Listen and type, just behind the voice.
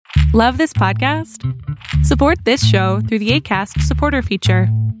Love this podcast? Support this show through the Acast supporter feature.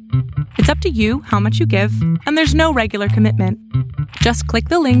 It's up to you how much you give, and there's no regular commitment. Just click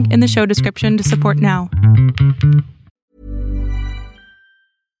the link in the show description to support now.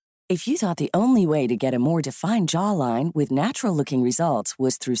 If you thought the only way to get a more defined jawline with natural-looking results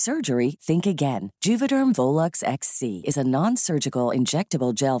was through surgery, think again. Juvederm Volux XC is a non-surgical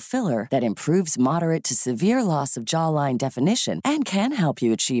injectable gel filler that improves moderate to severe loss of jawline definition and can help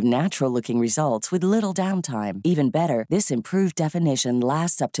you achieve natural-looking results with little downtime. Even better, this improved definition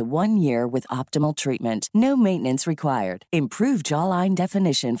lasts up to 1 year with optimal treatment. No maintenance required. Improve jawline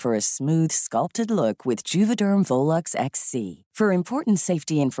definition for a smooth, sculpted look with Juvederm Volux XC. For important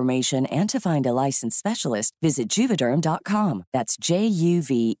safety information and to find a licensed specialist, visit Juvederm.com. That's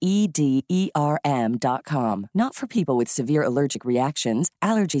Juvederm.com. Not for people with severe allergic reactions,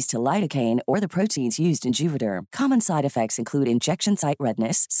 allergies to lidocaine, or the proteins used in Juvederm. Common side effects include injection site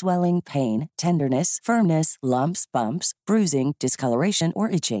redness, swelling, pain, tenderness, firmness, lumps, bumps, bruising, discoloration, or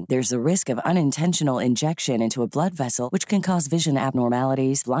itching. There's a risk of unintentional injection into a blood vessel, which can cause vision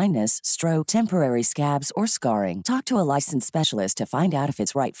abnormalities, blindness, stroke, temporary scabs, or scarring. Talk to a licensed specialist to find out if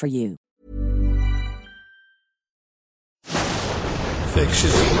it's right for you. Fiction,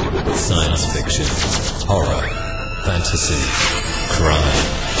 science fiction, horror, fantasy, crime,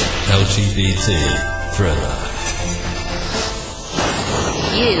 LGBT, thriller.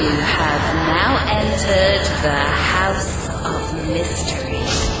 You have now entered the House of Mystery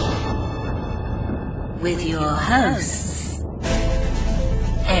with your hosts,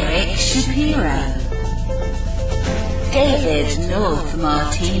 Eric Shapiro, David North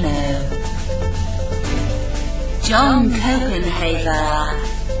Martino, John Copenhaver,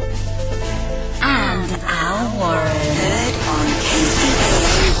 and Al Warren. Heard on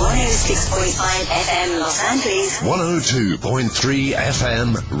KCAA 106.5 FM Los Angeles, 102.3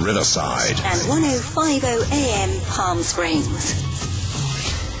 FM Riverside, and 105.0 AM Palm Springs.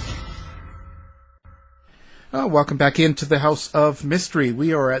 Welcome back into the House of Mystery.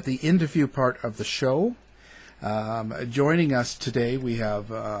 We are at the interview part of the show. Joining us today, we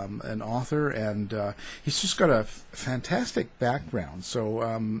have an author, and he's just got a fantastic background. So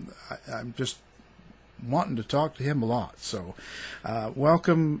I'm just wanting to talk to him a lot. So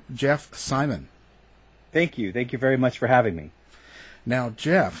welcome, Jeff Simon. Thank you. Thank you very much for having me. Now,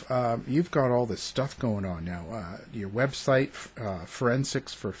 Jeff, you've got all this stuff going on now. Your website,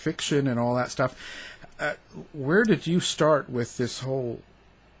 Forensics for Fiction, and all that stuff. Where did you start with this whole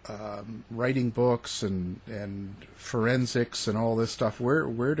writing books and forensics and all this stuff?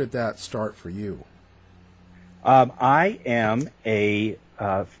 Where did that start for you? I am a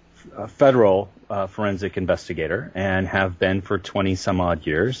federal forensic investigator and have been for 20 some odd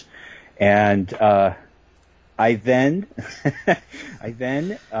years. And I then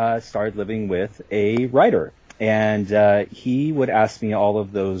started living with a writer, and he would ask me all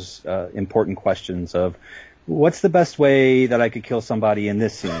of those important questions of, what's the best way that I could kill somebody in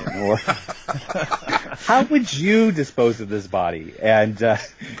this scene? Or how would you dispose of this body? And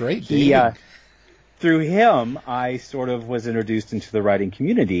great. Through him, I sort of was introduced into the writing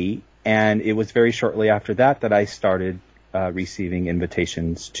community, and it was very shortly after that I started receiving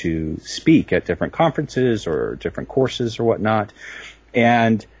invitations to speak at different conferences or different courses or whatnot.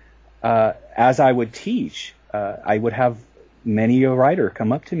 And as I would teach, I would have many a writer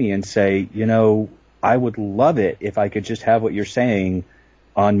come up to me and say, I would love it if I could just have what you're saying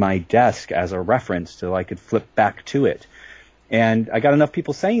on my desk as a reference so I could flip back to it. And I got enough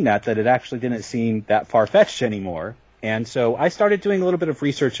people saying that it actually didn't seem that far-fetched anymore. And so I started doing a little bit of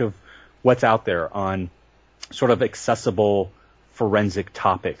research of what's out there on sort of accessible forensic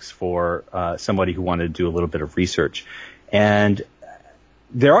topics for somebody who wanted to do a little bit of research. And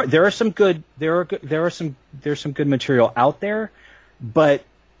there's some good material out there, but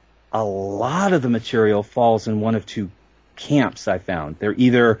a lot of the material falls in one of two camps, I found. They're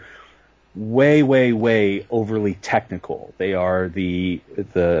either way, way, way overly technical. They are the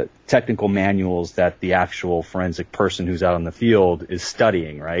technical manuals that the actual forensic person who's out in the field is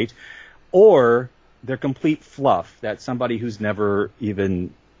studying, right? Or they're complete fluff that somebody who's never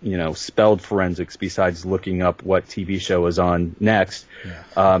even, spelled forensics besides looking up what TV show is on next,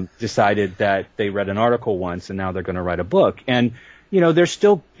 decided that they read an article once and now they're going to write a book. And there's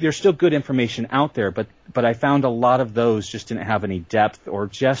still good information out there, but I found a lot of those just didn't have any depth or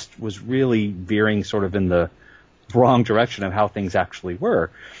just was really veering sort of in the wrong direction of how things actually were.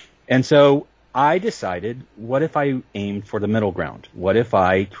 And so I decided, what if I aimed for the middle ground? What if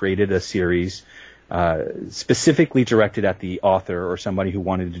I created a series specifically directed at the author or somebody who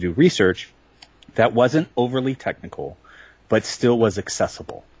wanted to do research that wasn't overly technical, but still was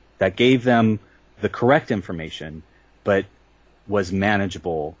accessible? that gave them the correct information, but was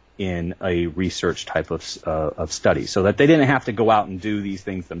manageable in a research type of study, so that they didn't have to go out and do these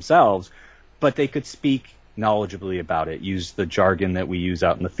things themselves, but they could speak knowledgeably about it, use the jargon that we use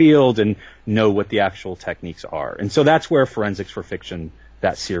out in the field, and know what the actual techniques are. And so that's where Forensics for Fiction,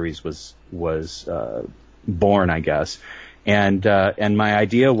 that series, was born, I guess. And my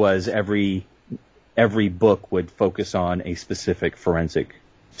idea was every book would focus on a specific forensic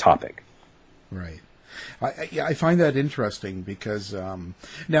topic. Right. I find that interesting because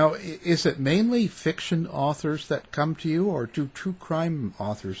now, is it mainly fiction authors that come to you, or do true crime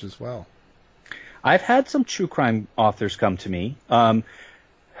authors as well? I've had some true crime authors come to me.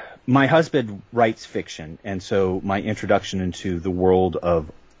 My husband writes fiction, and so my introduction into the world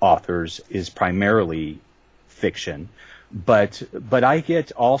of authors is primarily fiction. But I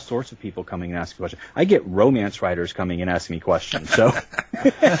get all sorts of people coming and asking questions. I get romance writers coming and asking me questions. So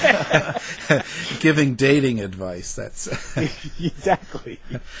giving dating advice. That's exactly.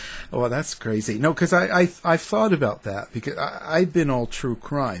 Well, that's crazy. No, because I've thought about that, because I've been all true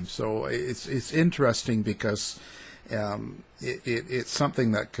crime. So it's interesting because it's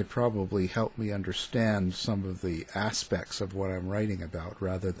something that could probably help me understand some of the aspects of what I'm writing about,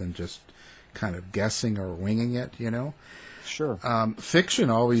 rather than just kind of guessing or winging it, you know. Sure. Fiction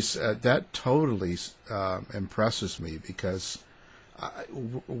always that totally impresses me, because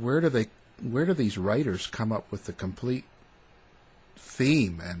where do these writers come up with the complete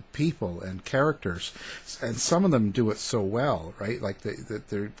theme and people and characters? And some of them do it so well, right? Like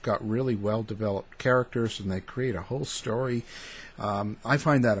they've got really well developed characters, and they create a whole story. I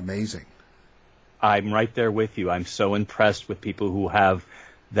find that amazing. I'm right there with you. I'm so impressed with people who have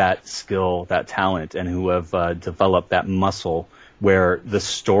that skill, that talent, and who have developed that muscle where the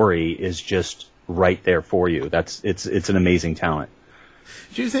story is just right there for you. It's an amazing talent.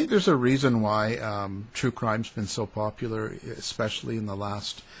 Do you think there's a reason why true crime's been so popular, especially in the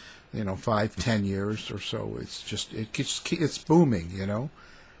last, 5-10 years or so? It's booming, you know.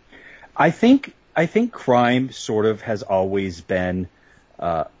 I think crime sort of has always been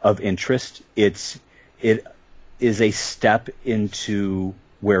of interest. It is a step into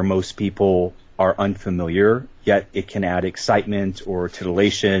where most people are unfamiliar, yet it can add excitement or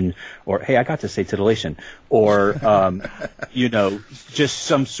titillation, or, hey, I got to say titillation, or, just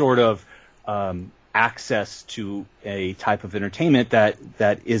some sort of access to a type of entertainment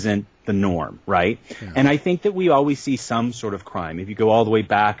that isn't the norm, right? Yeah. And I think that we always see some sort of crime. If you go all the way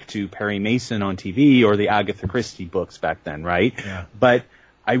back to Perry Mason on TV, or the Agatha Christie books back then, right? Yeah. But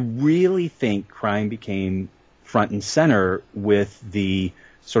I really think crime became front and center with the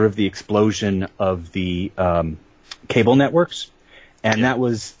sort of the explosion of the cable networks. And that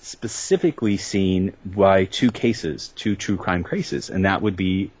was specifically seen by two true crime cases, and that would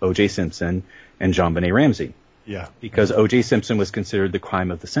be O.J. Simpson and JonBenet Ramsey. Yeah. Because O.J. Simpson was considered the crime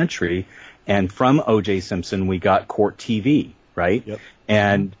of the century, and from O.J. Simpson we got court TV, right? Yep.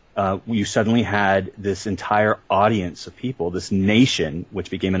 And you suddenly had this entire audience of people, this nation, which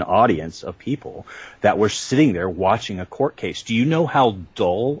became an audience of people that were sitting there watching a court case. Do you know how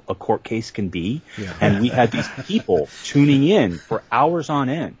dull a court case can be? Yeah. And we had these people tuning in for hours on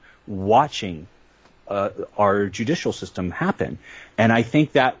end, watching our judicial system happen. And I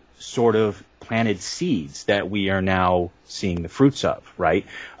think that sort of planted seeds that we are now seeing the fruits of, right?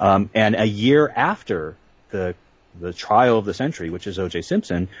 And a year after the trial of the century, which is O.J.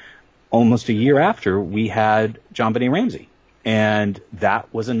 Simpson, almost a year after, we had JonBenet Ramsey. And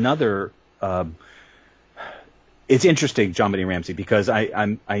that was another it's interesting, JonBenet Ramsey, because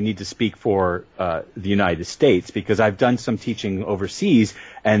I need to speak for the United States, because I've done some teaching overseas,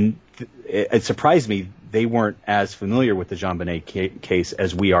 and it surprised me they weren't as familiar with the JonBenet case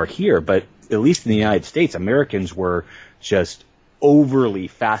as we are here. But at least in the United States, Americans were just overly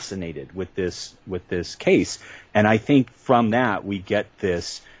fascinated with this case, and I think from that we get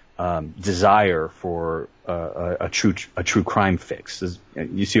this desire for a true crime fix.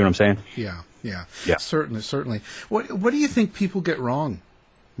 You see what I'm saying? Yeah. Certainly. What do you think people get wrong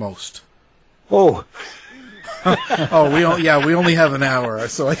most? Oh. We only have an hour,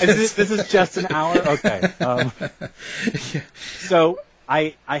 so I guess. This is just an hour. Okay. So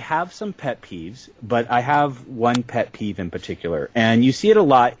I have some pet peeves, but I have one pet peeve in particular, and you see it a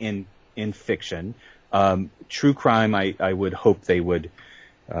lot in fiction. True crime, I would hope they would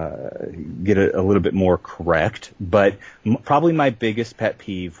get it a little bit more correct, but probably my biggest pet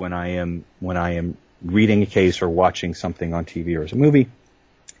peeve when I am reading a case or watching something on TV or as a movie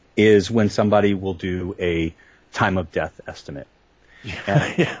is when somebody will do a time of death estimate.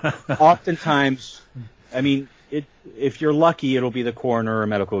 And oftentimes I mean, if you're lucky, it'll be the coroner or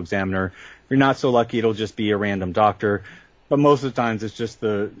medical examiner. If you're not so lucky, it'll just be a random doctor. But most of the times, it's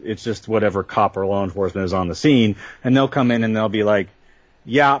just whatever cop or law enforcement is on the scene, and they'll come in and they'll be like,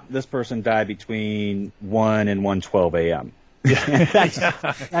 "Yeah, this person died between 1 and 1:12 a.m."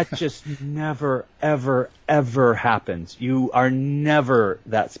 That just never, ever, ever happens. You are never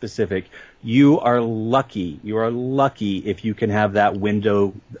that specific. You are lucky. You are lucky if you can have that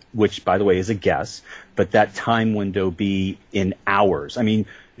window, which, by the way, is a guess, but that time window be in hours. I mean,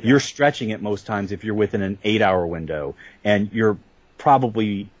 you're stretching it most times if you're within an 8-hour window, and you're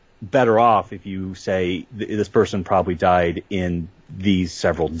probably better off if you say this person probably died in these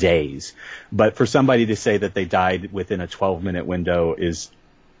several days. But for somebody to say that they died within a 12-minute window is,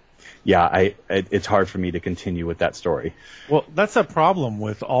 it's hard for me to continue with that story. Well, that's a problem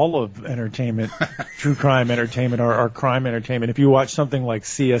with all of entertainment, true crime entertainment or crime entertainment. If you watch something like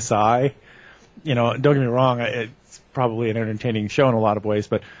CSI, don't get me wrong, it's probably an entertaining show in a lot of ways,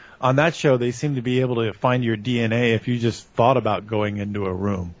 but on that show, they seem to be able to find your DNA if you just thought about going into a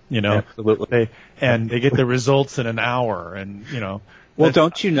room, Absolutely. They get the results in an hour, and, Well,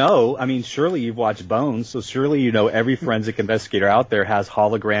 don't you know? I mean, surely you've watched Bones, so surely you know every forensic investigator out there has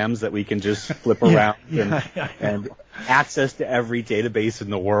holograms that we can just flip around and access to every database in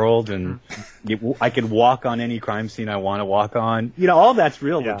the world, and I can walk on any crime scene I want to walk on. All that's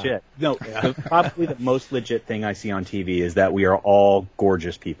real legit. No, probably the most legit thing I see on TV is that we are all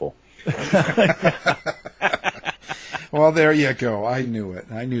gorgeous people. Well, there you go. I knew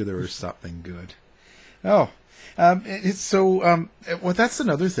it. I knew there was something good. Oh. Well, that's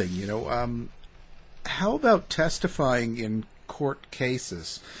another thing, how about testifying in court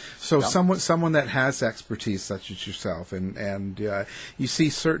cases? So someone that has expertise such as yourself, and you see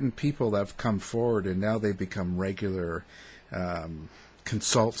certain people that have come forward and now they become regular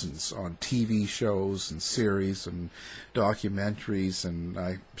consultants on TV shows and series and documentaries, and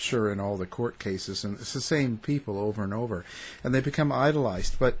I'm sure in all the court cases, and it's the same people over and over, and they become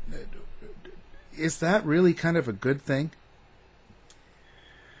idolized. But is that really kind of a good thing?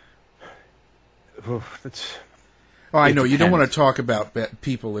 I know you don't want to talk about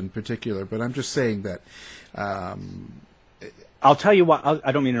people in particular, but I'm just saying that. I'll tell you why.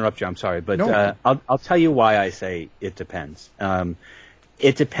 I don't mean to interrupt you. I'm sorry, but no. I'll tell you why I say it depends.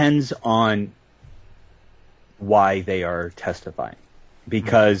 It depends on why they are testifying,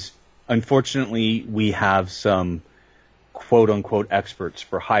 because unfortunately we have some quote-unquote experts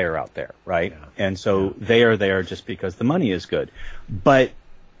for hire out there, right? Yeah. And so they are there just because the money is good. But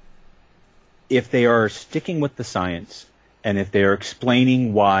if they are sticking with the science, and if they are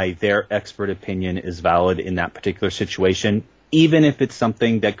explaining why their expert opinion is valid in that particular situation, even if it's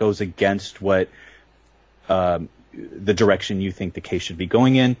something that goes against what the direction you think the case should be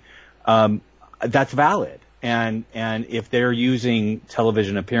going in, that's valid. And if they're using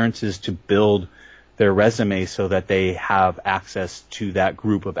television appearances to build their resume so that they have access to that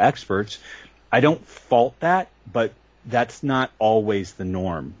group of experts, I don't fault that, but that's not always the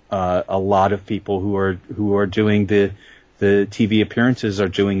norm. A lot of people who are doing the TV appearances are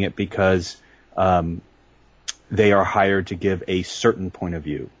doing it because they are hired to give a certain point of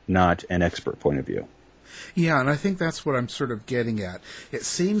view, not an expert point of view. Yeah, and I think that's what I'm sort of getting at. It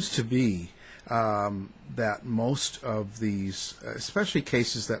seems to be that most of these, especially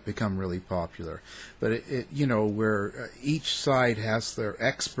cases that become really popular, but it where each side has their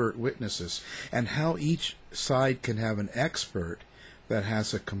expert witnesses, and how each side can have an expert that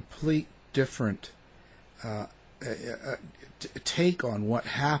has a complete different take on what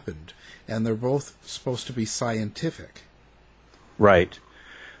happened, and they're both supposed to be scientific. Right.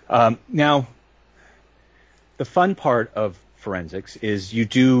 Now, the fun part of forensics is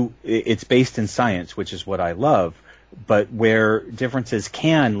it's based in science, which is what I love, but where differences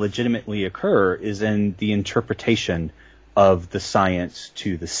can legitimately occur is in the interpretation of the science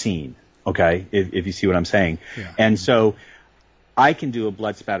to the scene, okay, if you see what I'm saying. Yeah. And so I can do a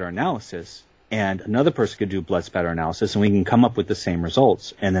blood spatter analysis, and another person could do a blood spatter analysis, and we can come up with the same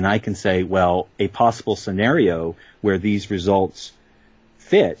results. And then I can say, well, a possible scenario where these results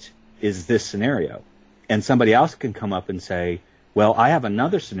fit is this scenario. And somebody else can come up and say, well, I have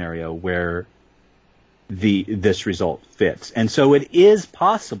another scenario where this result fits. And so it is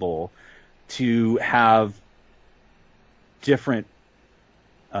possible to have different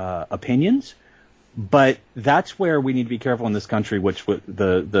opinions, but that's where we need to be careful in this country, which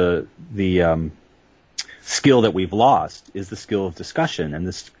the skill that we've lost is the skill of discussion and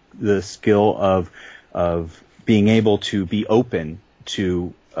the skill of being able to be open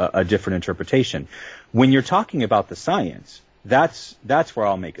to a different interpretation. When you're talking about the science, that's where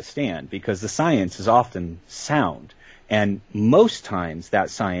I'll make a stand, because the science is often sound, and most times that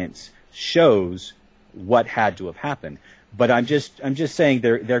science shows what had to have happened. But I'm just saying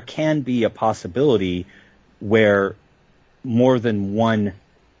there can be a possibility where more than one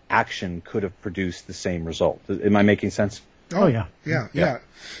action could have produced the same result. Am I making sense? Oh yeah.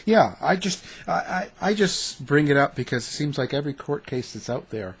 Yeah. I just bring it up because it seems like every court case that's out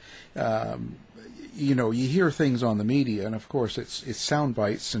there, you hear things on the media, and of course it's sound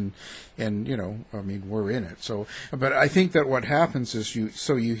bites, and we're in it. So, but I think that what happens is you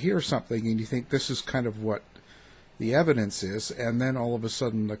hear something and you think this is kind of what the evidence is, and then all of a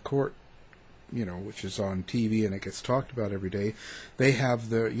sudden the court, which is on TV and it gets talked about every day, they have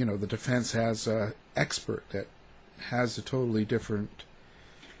the defense has a expert that has a totally different,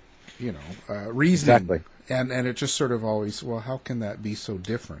 reasoning. Exactly. And it just sort of always, well, how can that be so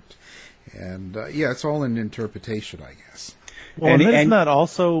different? And it's all in interpretation, I guess. Well, and isn't that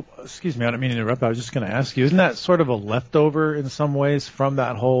also, excuse me, I didn't mean to interrupt, I was just going to ask you, isn't that sort of a leftover in some ways from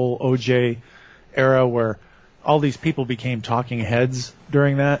that whole OJ era where all these people became talking heads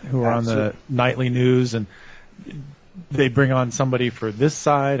during that who were on the nightly news, and they bring on somebody for this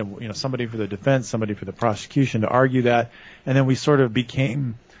side, and somebody for the defense, somebody for the prosecution to argue that, and then we sort of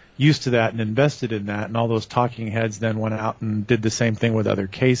became used to that and invested in that, and all those talking heads then went out and did the same thing with other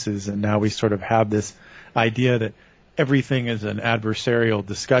cases, and now we sort of have this idea that everything is an adversarial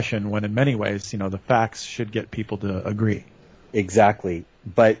discussion when in many ways, the facts should get people to agree. Exactly.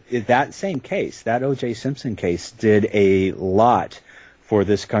 But that same case, that O.J. Simpson case, did a lot for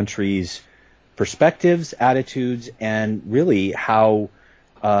this country's perspectives, attitudes, and really how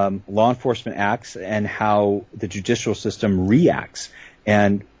law enforcement acts and how the judicial system reacts.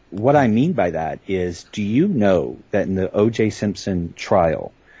 And what I mean by that is, do you know that in the O.J. Simpson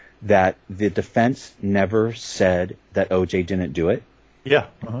trial that the defense never said that O.J. didn't do it? Yeah.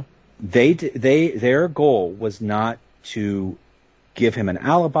 Uh-huh. Their goal was not to give him an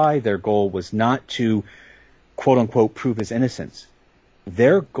alibi. Their goal was not to, quote unquote, prove his innocence.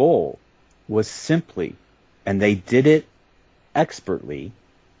 Their goal was simply, and they did it expertly,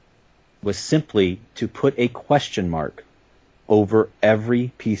 was simply to put a question mark over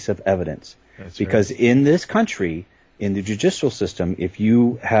every piece of evidence. That's because right. In this country, in the judicial system, if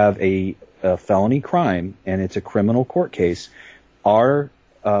you have a felony crime and it's a criminal court case, our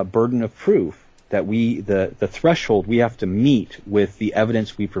burden of proof that the threshold we have to meet with the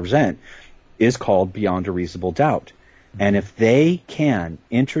evidence we present is called beyond a reasonable doubt. And if they can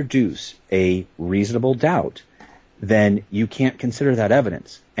introduce a reasonable doubt, then you can't consider that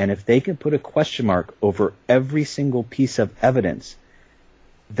evidence. And if they can put a question mark over every single piece of evidence,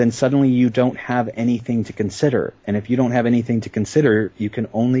 then suddenly you don't have anything to consider. And if you don't have anything to consider, you can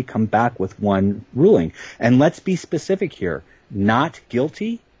only come back with one ruling. And let's be specific here. Not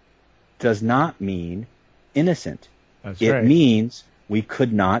guilty does not mean innocent. That's it right. means we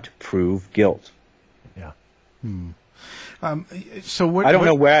could not prove guilt. Yeah. So what? I don't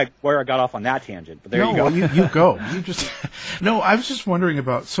know where I got off on that tangent, but there you go. Well, you go. You just no. I was just wondering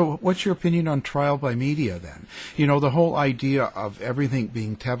about. So, what's your opinion on trial by media then? The whole idea of everything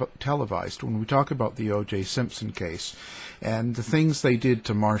being televised. When we talk about the O.J. Simpson case and the things they did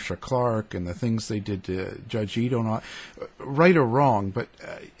to Marcia Clark and the things they did to Judge Ito, right or wrong, but.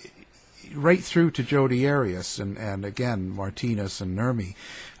 Right through to Jodi Arias and again Martinez and Nurmi,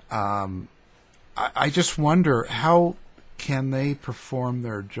 I just wonder, how can they perform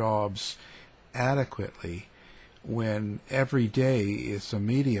their jobs adequately when every day is a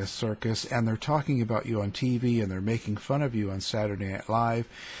media circus and they're talking about you on TV and they're making fun of you on Saturday Night Live,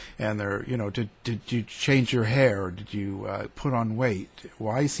 and they're did you change your hair? Did you put on weight?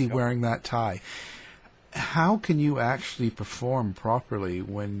 Why is he wearing that tie? How can you actually perform properly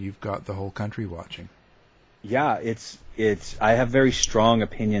when you've got the whole country watching? Yeah, it's. I have very strong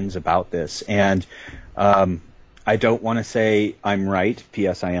opinions about this, and I don't want to say I'm right.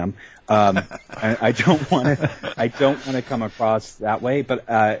 P.S. I am. I don't want to come across that way, but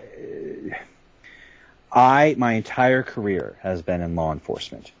my entire career has been in law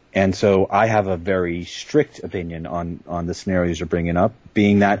enforcement, and so I have a very strict opinion on the scenarios you're bringing up,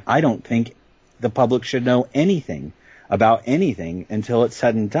 being that I don't think the public should know anything about anything until it's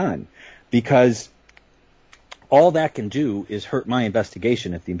said and done, because all that can do is hurt my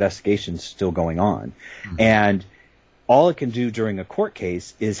investigation if the investigation's still going on. Mm-hmm. And all it can do during a court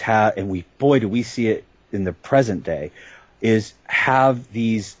case is do we see it in the present day, is have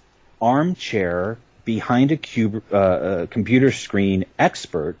these armchair behind a computer screen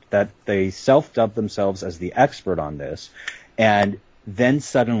expert that they self-dub themselves as the expert on this, and then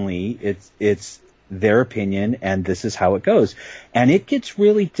suddenly it's their opinion, and this is how it goes. And it gets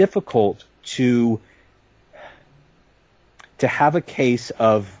really difficult to have a case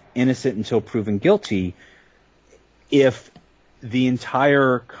of innocent until proven guilty if the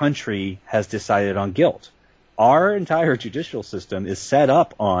entire country has decided on guilt. Our entire judicial system is set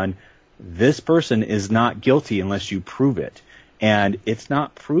up on this person is not guilty unless you prove it. And it's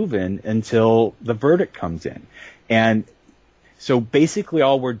not proven until the verdict comes in. And so basically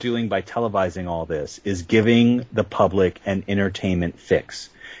all we're doing by televising all this is giving the public an entertainment fix.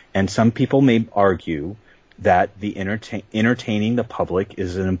 And some people may argue that the entertaining the public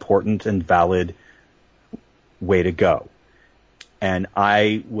is an important and valid way to go. And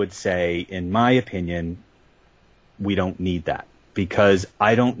I would say, in my opinion, we don't need that, because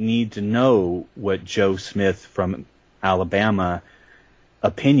I don't need to know what Joe Smith from Alabama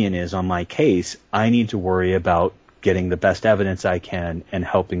opinion is on my case. I need to worry about getting the best evidence I can and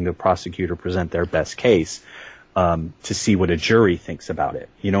helping the prosecutor present their best case to see what a jury thinks about it.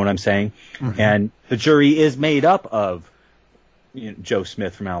 You know what I'm saying? Mm-hmm. And the jury is made up of Joe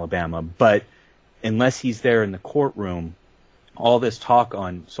Smith from Alabama, but unless he's there in the courtroom, all this talk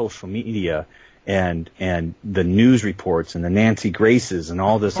on social media and the news reports and the Nancy Graces and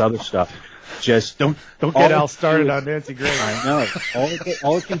all this other stuff, just don't get Al started on Nancy Grace. I know.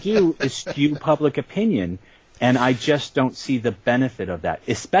 All it can do is skew public opinion, and I just don't see the benefit of that,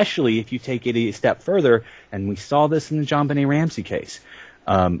 especially if you take it a step further, and we saw this in the JonBenét Ramsey case.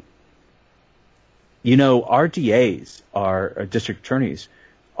 Our DAs, our district attorneys,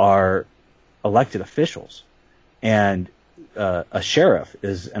 are elected officials, and a sheriff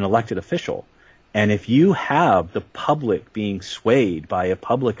is an elected official. And if you have the public being swayed by a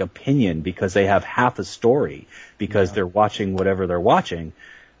public opinion because they have half a story, because they're watching whatever they're watching,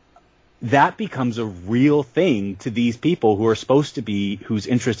 that becomes a real thing to these people who are supposed to be, whose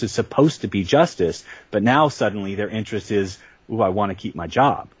interest is supposed to be justice, but now suddenly their interest is, I want to keep my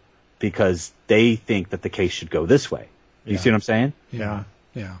job, because they think that the case should go this way. You see what I'm saying? Yeah.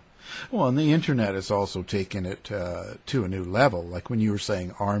 Well, and the internet has also taken it to a new level. Like when you were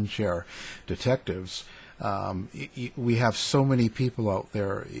saying armchair detectives, we have so many people out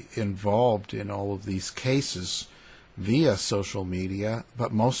there involved in all of these cases via social media,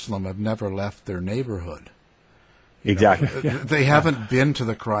 but most of them have never left their neighborhood. Exactly. They haven't been to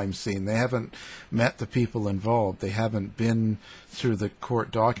the crime scene. They haven't met the people involved. They haven't been through the court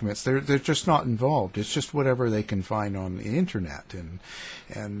documents. They're just not involved. It's just whatever they can find on the internet,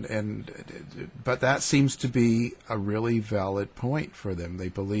 but that seems to be a really valid point for them. They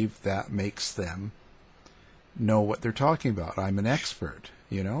believe that makes them know what they're talking about. I'm an expert.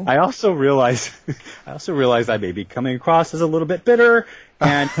 I also realize I may be coming across as a little bit bitter,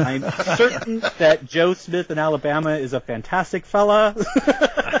 and I'm certain that Joe Smith in Alabama is a fantastic fella.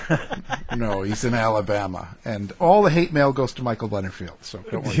 No, he's in Alabama, and all the hate mail goes to Michael Butterfield, so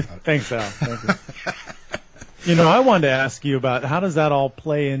don't worry about it. Thanks, Al. Thank you. I wanted to ask you about how does that all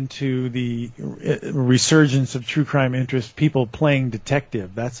play into the resurgence of true crime interest, people playing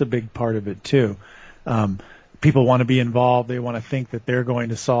detective. That's a big part of it, too. People want to be involved. They want to think that they're going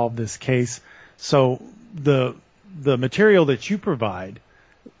to solve this case. So the material that you provide,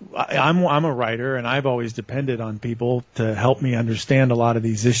 I'm a writer, and I've always depended on people to help me understand a lot of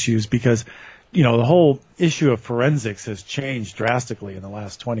these issues because, the whole issue of forensics has changed drastically in the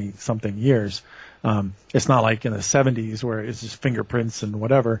last 20-something years. It's not like in the 70s where it's just fingerprints and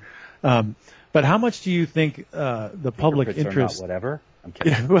whatever. But how much do you think the public interest? Are not whatever. I'm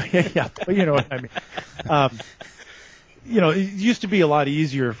kidding. Yeah, but you know what I mean. It used to be a lot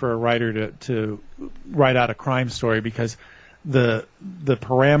easier for a writer to write out a crime story because the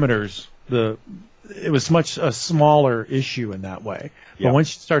parameters, it was much a smaller issue in that way. But Yeah.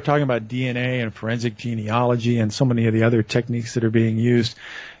 once you start talking about DNA and forensic genealogy and so many of the other techniques that are being used,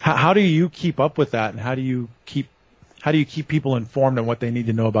 how do you keep up with that, and how do you keep people informed on what they need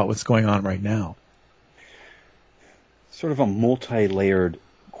to know about what's going on right now? Sort of a multi-layered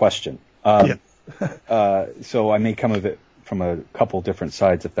question. So I may come of it from a couple different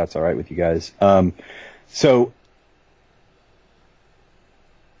sides, if that's all right with you guys. So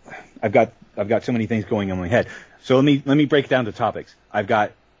I've got so many things going on in my head. So let me break down the topics. I've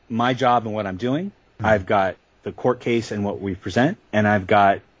got my job and what I'm doing. Mm-hmm. I've got the court case and what we present, and I've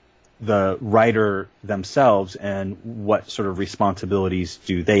got the writer themselves and what sort of responsibilities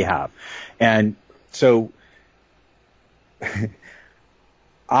do they have. And so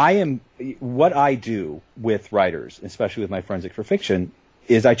what I do with writers, especially with my Forensic for Fiction,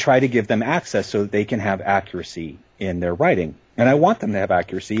 is I try to give them access so that they can have accuracy in their writing. And I want them to have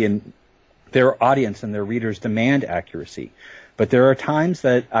accuracy, and their audience and their readers demand accuracy. But there are times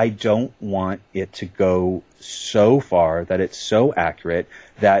that I don't want it to go so far that it's so accurate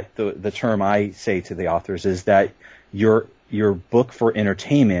that the term I say to the authors is that your book for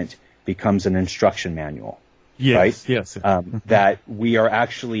entertainment becomes an instruction manual. Yes, right? yes. That we are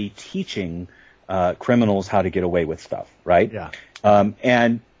actually teaching criminals how to get away with stuff, right? Yeah.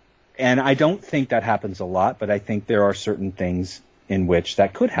 And I don't think that happens a lot, but I think there are certain things in which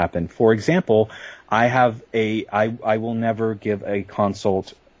that could happen. For example, I will never give a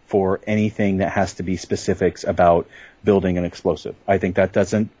consult for anything that has to be specifics about building an explosive. I think that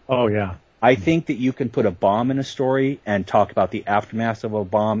doesn't. Oh, yeah. I think that you can put a bomb in a story and talk about the aftermath of a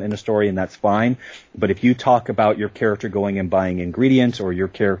bomb in a story, and that's fine. But if you talk about your character going and buying ingredients or your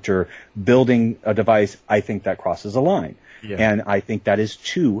character building a device, I think that crosses a line. Yeah. And I think that is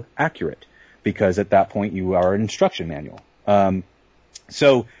too accurate, because at that point you are an instruction manual.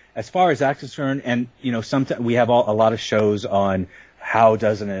 So as far as that's concerned, and sometimes we have a lot of shows on how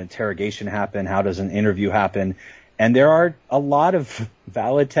does an interrogation happen, how does an interview happen. And there are a lot of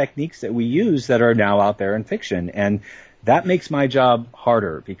valid techniques that we use that are now out there in fiction. And that makes my job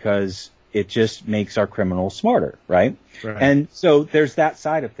harder because it just makes our criminals smarter, right? And so there's that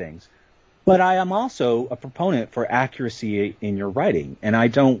side of things. But I am also a proponent for accuracy in your writing. And I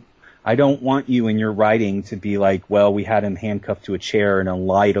don't want you in your writing to be like, well, we had him handcuffed to a chair and a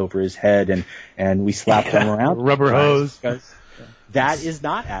light over his head and we slapped him around. Rubber hose. That is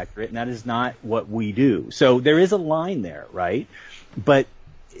not accurate, and that is not what we do. So there is a line there, right? But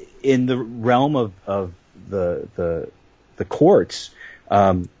in the realm of the courts,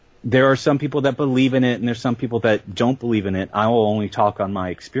 there are some people that believe in it, and there's some people that don't believe in it. I will only talk on my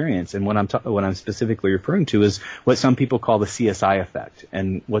experience, and what I'm specifically referring to is what some people call the CSI effect.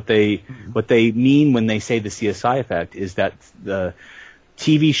 And what they mean when they say the CSI effect is that the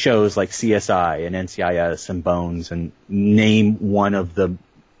TV shows like CSI and NCIS and Bones, and name one of the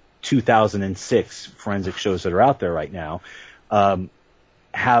 2006 forensic shows that are out there right now,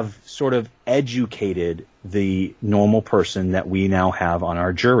 have sort of educated the normal person that we now have on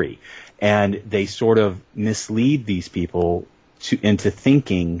our jury. And they sort of mislead these people into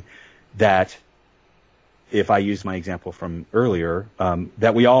thinking that, if I use my example from earlier,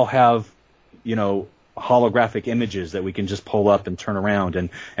 that we all have, holographic images that we can just pull up and turn around,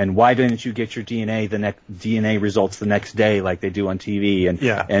 and why didn't you get your DNA results the next day like they do on TV,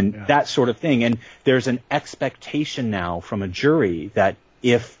 and that sort of thing. And there's an expectation now from a jury that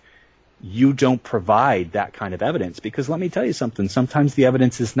if you don't provide that kind of evidence, because let me tell you something, sometimes the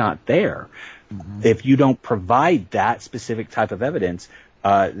evidence is not there. Mm-hmm. If you don't provide that specific type of evidence,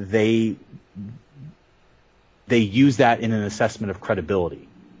 they use that in an assessment of credibility.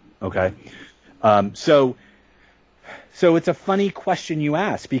 Okay. So it's a funny question you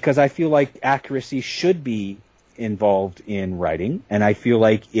ask, because I feel like accuracy should be involved in writing, and I feel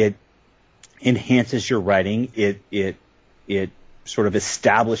like it enhances your writing. It sort of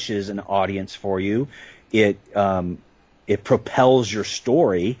establishes an audience for you. It propels your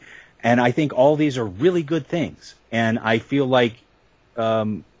story, and I think all these are really good things. And I feel like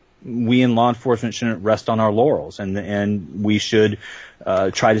we in law enforcement shouldn't rest on our laurels, and we should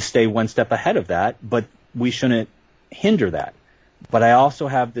try to stay one step ahead of that, but we shouldn't hinder that. But I also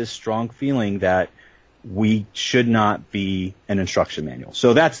have this strong feeling that we should not be an instruction manual.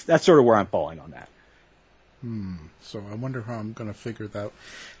 So that's sort of where I'm falling on that. So I wonder how I'm going to figure out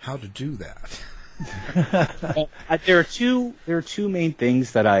how to do that. There are two main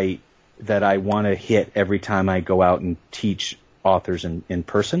things that I want to hit every time I go out and teach authors in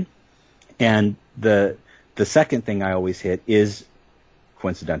person. And the second thing I always hit is,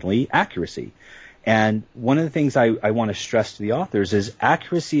 coincidentally, accuracy. And one of the things I want to stress to the authors is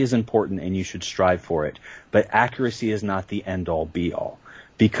accuracy is important and you should strive for it. But accuracy is not the end-all, be-all.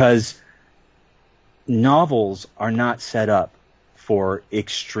 Because novels are not set up for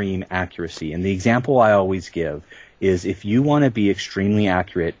extreme accuracy. And the example I always give is, if you want to be extremely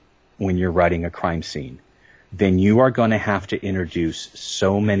accurate when you're writing a crime scene, then you are going to have to introduce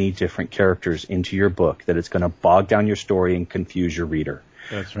so many different characters into your book that it's going to bog down your story and confuse your reader.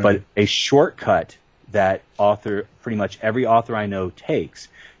 That's right. But a shortcut that pretty much every author I know takes,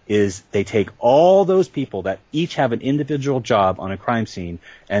 is they take all those people that each have an individual job on a crime scene,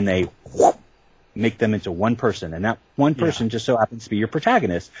 and they make them into one person, and that one person just so happens to be your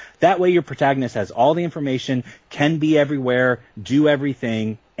protagonist. That way your protagonist has all the information, can be everywhere, do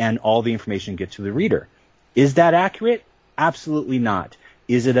everything, and all the information gets to the reader. Is that accurate? Absolutely not.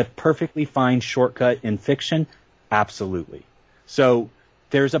 Is it a perfectly fine shortcut in fiction? Absolutely. So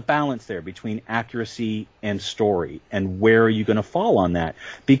there's a balance there between accuracy and story, and where are you going to fall on that?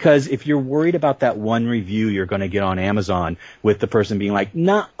 Because if you're worried about that one review you're going to get on Amazon with the person being like,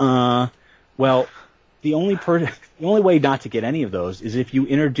 "Nuh-uh," well, the only way not to get any of those is if you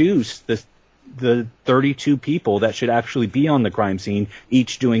introduce the 32 people that should actually be on the crime scene,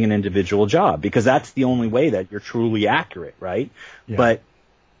 each doing an individual job, because that's the only way that you're truly accurate, right? Yeah.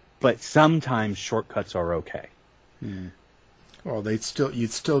 But sometimes shortcuts are okay. Well,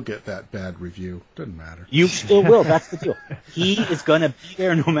 you'd still get that bad review. Doesn't matter. You still will. That's the deal. He is going to be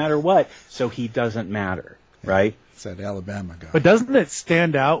there no matter what, so he doesn't matter, right? It's that Alabama guy. But doesn't it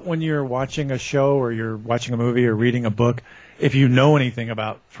stand out when you're watching a show or you're watching a movie or reading a book, if you know anything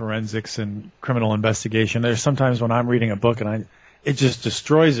about forensics and criminal investigation? There's sometimes when I'm reading a book and it just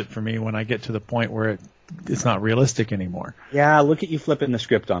destroys it for me when I get to the point where it's not realistic anymore. Yeah, look at you flipping the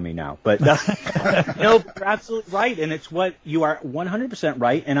script on me now. But no, you're absolutely right, and it's what you are 100%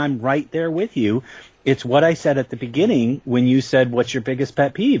 right, and I'm right there with you. It's what I said at the beginning when you said, "What's your biggest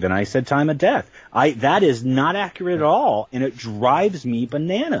pet peeve?" And I said, "Time of death." That is not accurate at all, and it drives me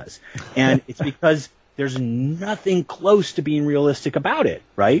bananas. And it's because there's nothing close to being realistic about it,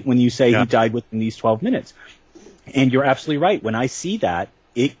 right? When you say he died within these 12 minutes. And you're absolutely right. When I see that,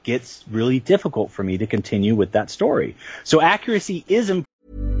 it gets really difficult for me to continue with that story. So accuracy is important.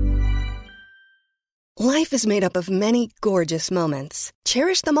 Life is made up of many gorgeous moments.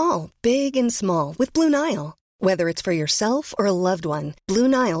 Cherish them all, big and small, with Blue Nile. Whether it's for yourself or a loved one, Blue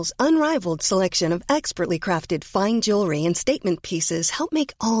Nile's unrivaled selection of expertly crafted fine jewelry and statement pieces help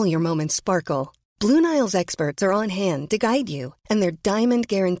make all your moments sparkle. Blue Nile's experts are on hand to guide you, and their diamond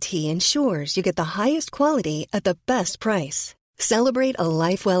guarantee ensures you get the highest quality at the best price. Celebrate a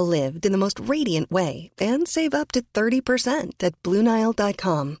life well lived in the most radiant way and save up to 30% at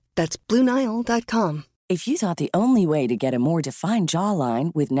BlueNile.com. That's BlueNile.com. If you thought the only way to get a more defined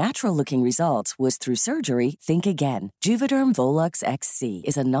jawline with natural-looking results was through surgery, think again. Juvederm Volux XC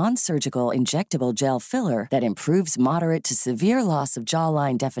is a non-surgical injectable gel filler that improves moderate to severe loss of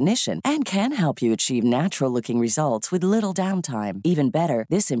jawline definition and can help you achieve natural-looking results with little downtime. Even better,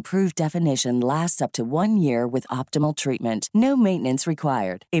 this improved definition lasts up to 1 year with optimal treatment. No maintenance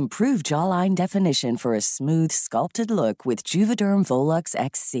required. Improve jawline definition for a smooth, sculpted look with Juvederm Volux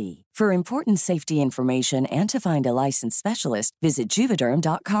XC. For important safety information and to find a licensed specialist, visit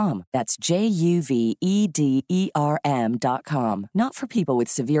Juvederm.com. That's Juvederm.com. Not for people with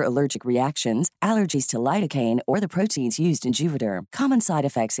severe allergic reactions, allergies to lidocaine, or the proteins used in Juvederm. Common side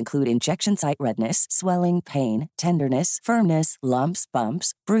effects include injection site redness, swelling, pain, tenderness, firmness, lumps,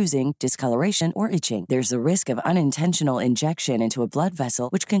 bumps, bruising, discoloration, or itching. There's a risk of unintentional injection into a blood vessel,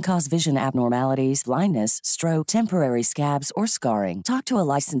 which can cause vision abnormalities, blindness, stroke, temporary scabs, or scarring. Talk to a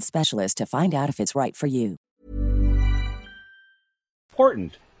licensed specialist to find out if it's right for you.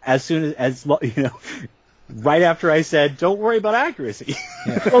 Important. As soon as right after I said, "Don't worry about accuracy."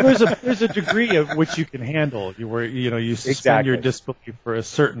 Well, there's a degree of which you can handle. You suspend your disbelief for a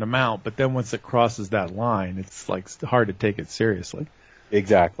certain amount, but then once it crosses that line, it's like hard to take it seriously.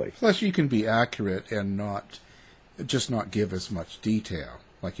 Exactly. Plus, you can be accurate and not give as much detail.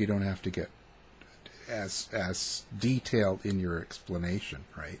 Like, you don't have to get as detailed in your explanation,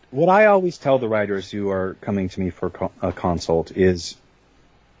 right? What I always tell the writers who are coming to me for a consult is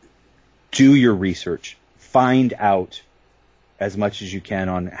do your research. Find out as much as you can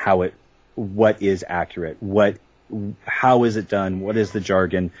on what is accurate, how is it done, what is the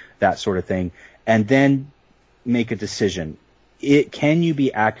jargon, that sort of thing, and then make a decision. Can you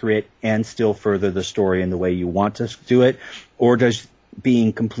be accurate and still further the story in the way you want to do it, or does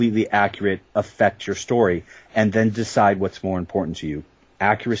being completely accurate affect your story? And then decide what's more important to you,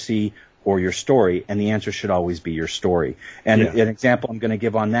 accuracy or your story, and the answer should always be your story. And an example I'm going to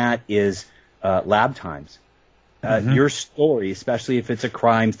give on that is lab times. Your story, especially if it's a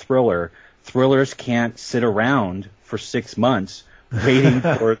crime thriller, thrillers can't sit around for 6 months waiting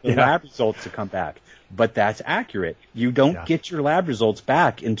for the lab results to come back. But that's accurate. You don't get your lab results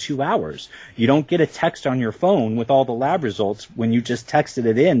back in 2 hours. You don't get a text on your phone with all the lab results when you just texted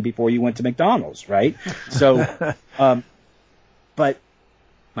it in before you went to McDonald's, right? So, but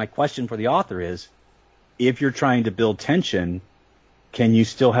my question for the author is, if you're trying to build tension, can you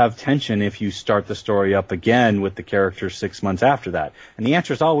still have tension if you start the story up again with the characters 6 months after that? And the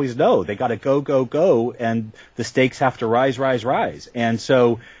answer is always no. They got to go, and the stakes have to rise. And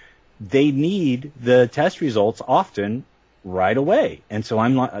so they need the test results often right away. And so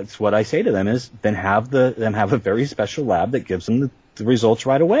that's what I say to them is then have them have a very special lab that gives them the results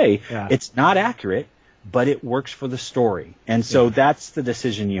right away. Yeah. It's not accurate, but it works for the story. And so that's the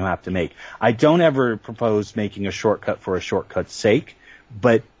decision you have to make. I don't ever propose making a shortcut for a shortcut's sake,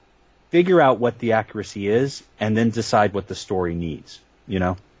 but figure out what the accuracy is and then decide what the story needs, you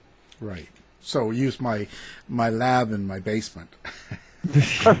know? Right. So use my lab in my basement.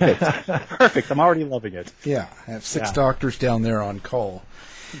 Perfect. I'm already loving it. Yeah, I have 6 doctors down there on call.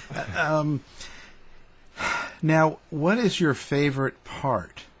 Now, what is your favorite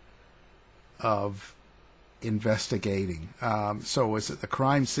part of investigating? So is it the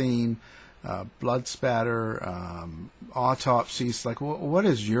crime scene, blood spatter, autopsies? Like, what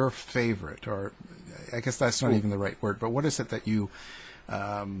is your favorite? Or I guess that's not even the right word, but what is it that you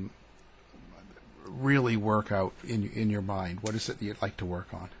really work out in your mind? What is it that you'd like to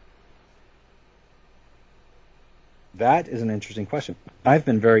work on? That is an interesting question. I've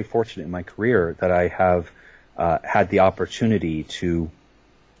been very fortunate in my career that I have had the opportunity to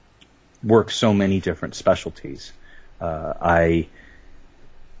work so many different specialties. I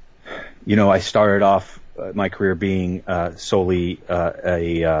started off my career being solely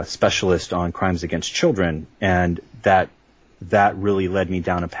a specialist on crimes against children, and that really led me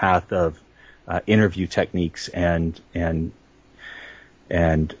down a path of interview techniques and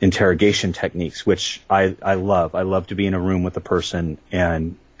interrogation techniques, which I love. I love to be in a room with a person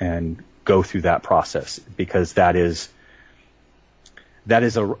and go through that process, because that is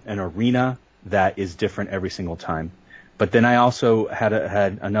an arena that is different every single time. But then I also had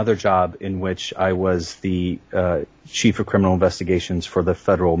another job in which I was the chief of criminal investigations for the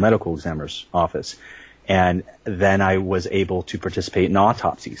Federal Medical Examiner's Office. And then I was able to participate in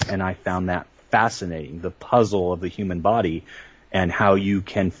autopsies, and I found that fascinating, the puzzle of the human body and how you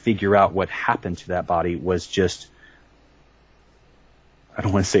can figure out what happened to that body was just, I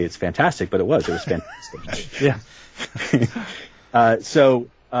don't want to say it's fantastic, but it was fantastic. Yeah. So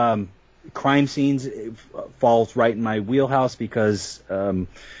crime scenes falls right in my wheelhouse because I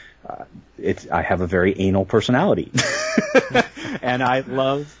have a very anal personality. And I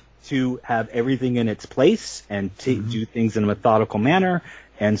love to have everything in its place and do things in a methodical manner.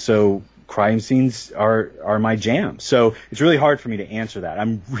 And so crime scenes are my jam. So it's really hard for me to answer that.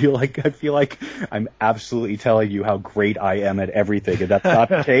 I feel like I'm absolutely telling you how great I am at everything, and that's not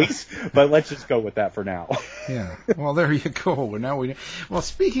the case. But let's just go with that for now. Yeah. Well, there you go. Well,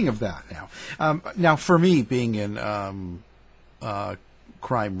 speaking of that, now for me, being in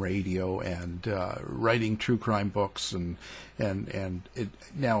crime radio and writing true crime books, and it,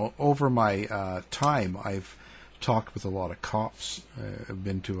 now over my time, I've talked with a lot of cops. I've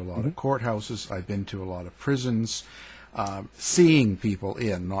been to a lot of courthouses. I've been to a lot of prisons, seeing people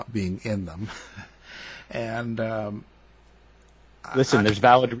not being in them. And listen, there's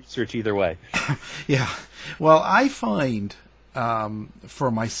valid research either way. Yeah. Well, I find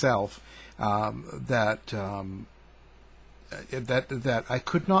for myself that I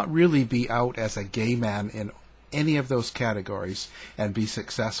could not really be out as a gay man in any of those categories and be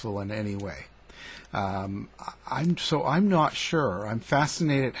successful in any way. I'm not sure. I'm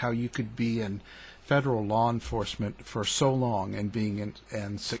fascinated how you could be in federal law enforcement for so long and being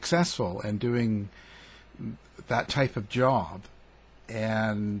and successful and doing that type of job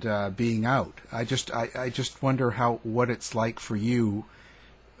and being out. I just wonder what it's like for you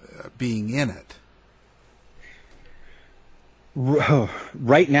being in it.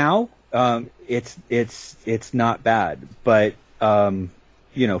 Right now, it's not bad, but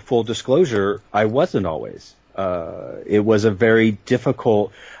full disclosure, I wasn't always. It was a very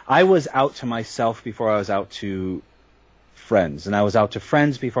difficult. I was out to myself before I was out to friends, and I was out to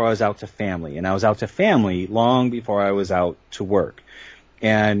friends before I was out to family, and I was out to family long before I was out to work.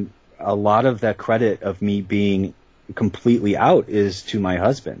 And a lot of that credit of me being completely out is to my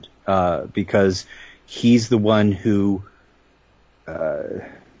husband, because he's the one who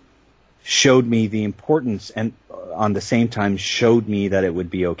showed me the importance and on the same time showed me that it would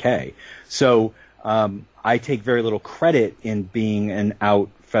be okay. So I take very little credit in being an out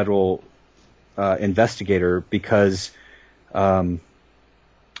federal investigator because I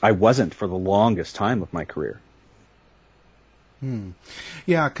wasn't for the longest time of my career.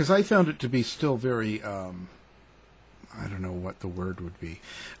 Yeah, because I found it to be still very, I don't know what the word would be,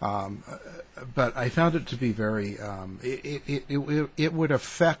 but I found it to be very, it would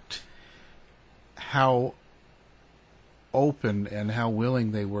affect how open and how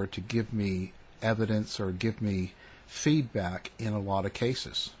willing they were to give me evidence or give me feedback in a lot of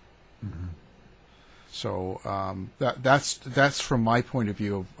cases. Mm-hmm. So that's from my point of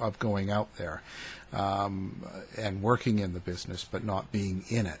view of going out there and working in the business, but not being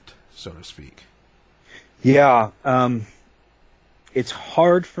in it, so to speak. Yeah, it's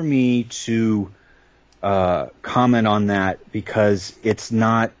hard for me to comment on that because it's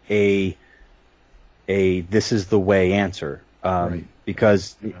not a this is the way answer. Right.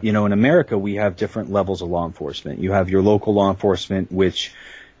 Because, in America, we have different levels of law enforcement. You have your local law enforcement, which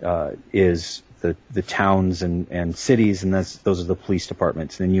is the towns and cities, and those are the police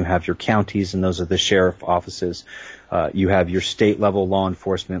departments. And then you have your counties, and those are the sheriff offices. You have your state-level law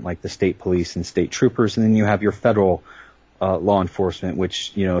enforcement, like the state police and state troopers, and then you have your federal law enforcement,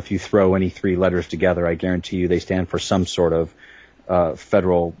 which, if you throw any three letters together, I guarantee you they stand for some sort of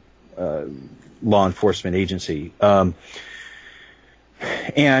federal law enforcement agency.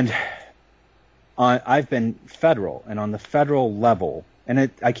 And I've been federal, and on the federal level, and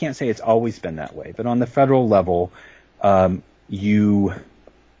I can't say it's always been that way, but on the federal level, you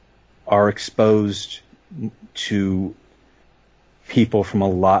are exposed to people from a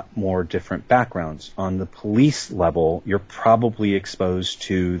lot more different backgrounds. On the police level, you're probably exposed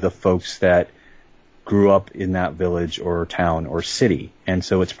to the folks that grew up in that village or town or city, and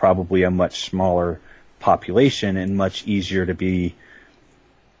so it's probably a much smaller population and much easier to be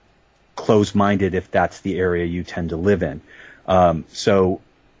closed-minded if that's the area you tend to live in. So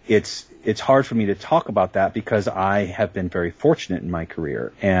it's hard for me to talk about that because I have been very fortunate in my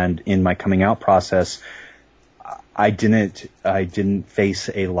career, and in my coming out process, I didn't face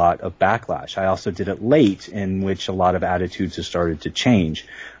a lot of backlash. I also did it late, in which a lot of attitudes have started to change.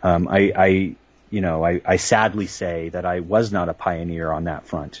 I sadly say that I was not a pioneer on that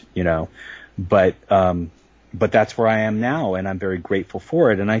front, but that's where I am now, and I'm very grateful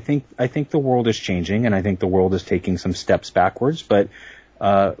for it. And I think the world is changing, and I think the world is taking some steps backwards, but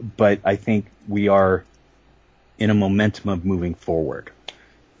I think we are in a momentum of moving forward.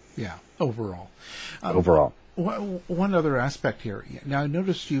 Yeah, overall. Overall. One other aspect here. Now, I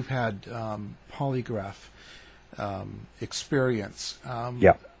noticed you've had polygraph experience.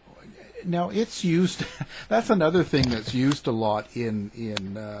 Yeah. Now, it's used. That's another thing that's used a lot in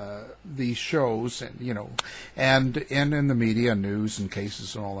these shows, and in the media, news and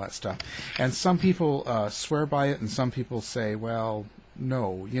cases and all that stuff. And some people swear by it, and some people say, "Well,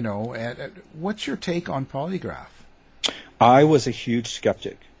 no." What's your take on polygraph? I was a huge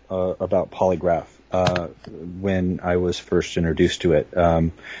skeptic about polygraph when I was first introduced to it.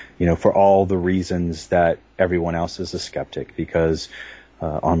 For all the reasons that everyone else is a skeptic, because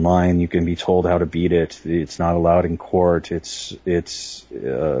online you can be told how to beat it. It's not allowed in court. It's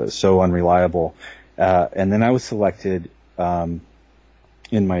so unreliable. And then I was selected in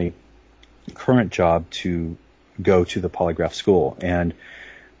my current job to go to the polygraph school. And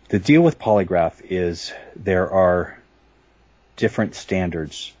the deal with polygraph is there are different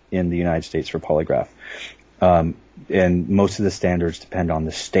standards in the United States for polygraph. And most of the standards depend on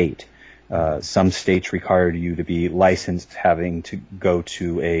the state. Some states require you to be licensed, having to go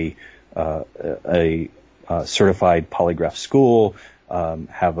to a certified polygraph school,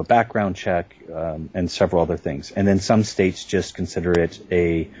 have a background check, and several other things. And then some states just consider it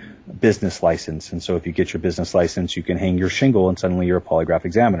a business license. And so if you get your business license, you can hang your shingle and suddenly you're a polygraph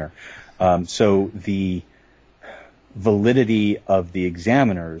examiner. So the validity of the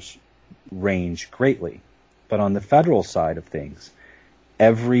examiners range greatly. But on the federal side of things,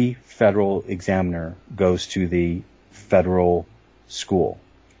 every federal examiner goes to the federal school.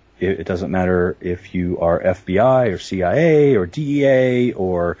 It doesn't matter if you are FBI or CIA or DEA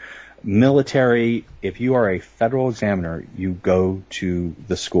or military. If you are a federal examiner, you go to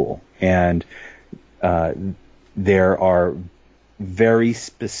the school. And there are very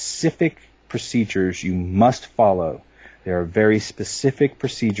specific procedures you must follow. There are very specific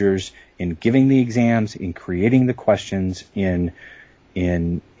procedures in giving the exams, in creating the questions, in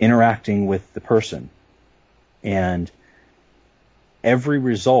interacting with the person. And every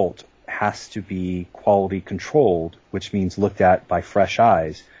result has to be quality controlled, which means looked at by fresh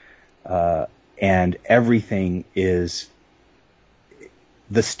eyes. And everything is,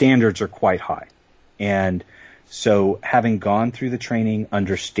 the standards are quite high. And so having gone through the training,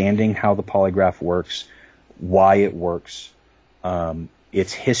 understanding how the polygraph works, why it works,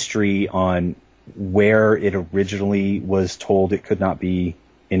 its history on where it originally was told it could not be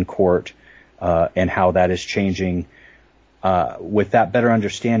in court, and how that is changing. With that better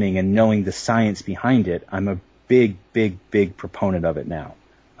understanding and knowing the science behind it, I'm a big, big, big proponent of it now.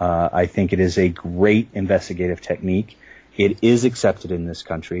 I think it is a great investigative technique. It is accepted in this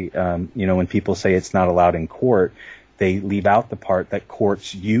country. When people say it's not allowed in court, they leave out the part that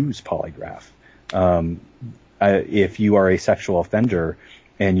courts use polygraph. If you are a sexual offender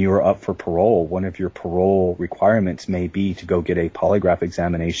and you are up for parole, one of your parole requirements may be to go get a polygraph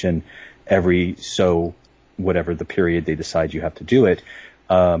examination every whatever the period they decide you have to do it,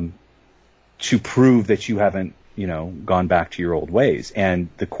 to prove that you haven't, gone back to your old ways. And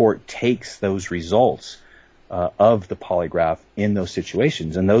the court takes those results of the polygraph in those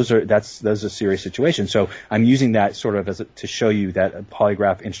situations, and those are serious situations. So I'm using that sort of to show you that a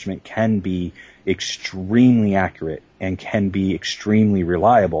polygraph instrument can be extremely accurate and can be extremely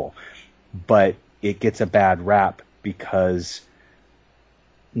reliable, but it gets a bad rap because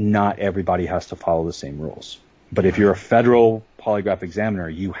not everybody has to follow the same rules. But if you're a federal polygraph examiner,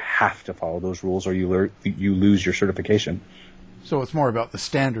 you have to follow those rules, or you lose your certification. So it's more about the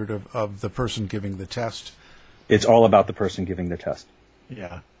standard of the person giving the test. It's all about the person giving the test.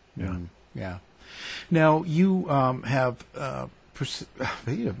 Yeah. Yeah. Now, you have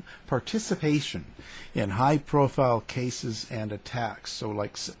participation in high-profile cases and attacks. So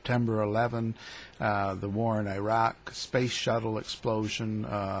like September 11, the war in Iraq, space shuttle explosion,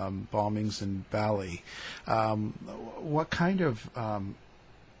 bombings in Bali. What kind of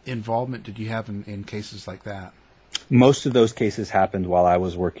involvement did you have in cases like that? Most of those cases happened while I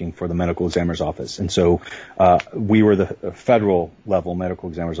was working for the medical examiner's office. And so we were the federal level medical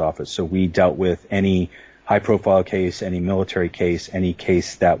examiner's office. So we dealt with any high-profile case, any military case, any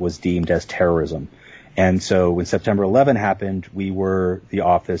case that was deemed as terrorism. And so when September 11 happened, we were the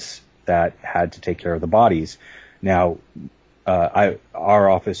office that had to take care of the bodies. Now, our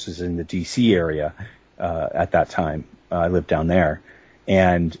office was in the D.C. area at that time. I lived down there.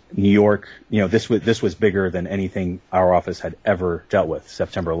 And New York, this was bigger than anything our office had ever dealt with,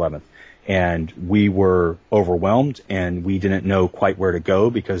 September 11th. And we were overwhelmed, and we didn't know quite where to go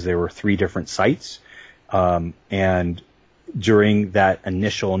because there were 3 different sites. And during that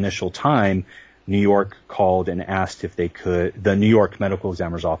initial time, New York called and asked if they could, the New York Medical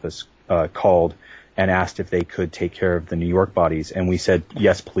Examiner's Office called and asked if they could take care of the New York bodies. And we said,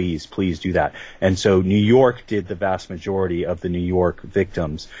 yes, please do that. And so New York did the vast majority of the New York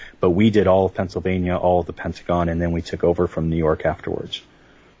victims, but we did all of Pennsylvania, all of the Pentagon, and then we took over from New York afterwards.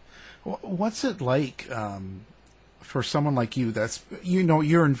 What's it like for someone like you that's,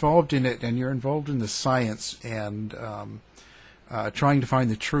 you're involved in it and you're involved in the science and trying to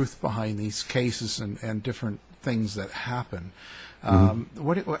find the truth behind these cases and different things that happen?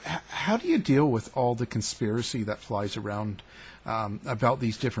 How do you deal with all the conspiracy that flies around about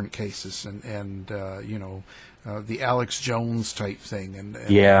these different cases and the Alex Jones type thing? And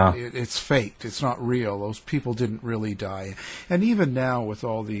yeah, it's faked. It's not real. Those people didn't really die. And even now with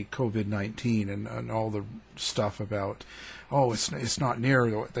all the COVID-19 and all the stuff about, it's not near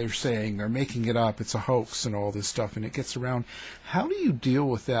what they're saying. They're making it up. It's a hoax and all this stuff. And it gets around. How do you deal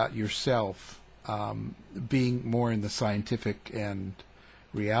with that yourself? Being more in the scientific and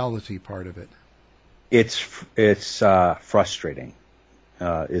reality part of it? It's frustrating,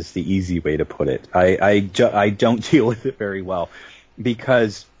 is the easy way to put it. I don't deal with it very well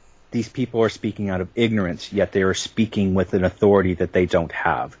because these people are speaking out of ignorance, yet they are speaking with an authority that they don't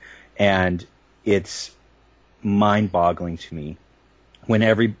have. And it's mind-boggling to me when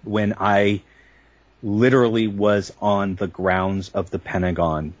I literally was on the grounds of the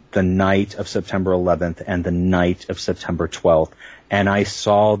Pentagon the night of September 11th and the night of September 12th, and I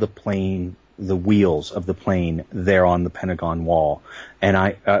saw the wheels of the plane there on the Pentagon wall, and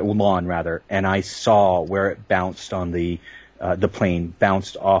I saw where it bounced on the plane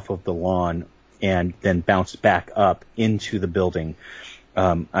bounced off of the lawn and then bounced back up into the building.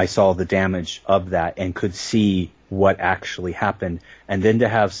 I saw the damage of that and could see what actually happened, and then to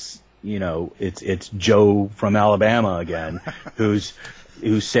have it's Joe from Alabama again, who's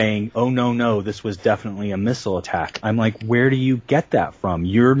saying, "Oh no, this was definitely a missile attack." I'm like, where do you get that from?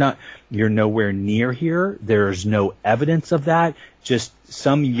 You're nowhere near here. There's no evidence of that. Just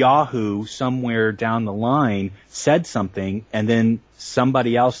some Yahoo somewhere down the line said something, and then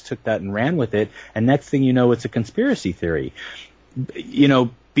somebody else took that and ran with it, and next thing you know, it's a conspiracy theory.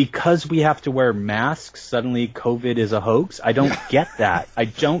 Because we have to wear masks, suddenly COVID is a hoax. I don't get that. I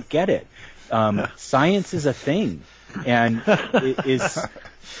don't get it. Science is a thing, and it's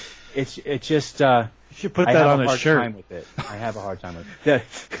just. You should put that on a shirt. I have a hard time with it. I have a hard time with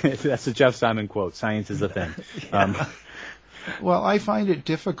it. That's a Jeff Simon quote. Science is a thing. Well, I find it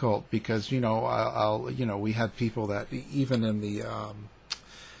difficult because we had people that even in the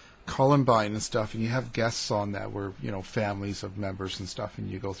Columbine and stuff, and you have guests on that where families of members and stuff, and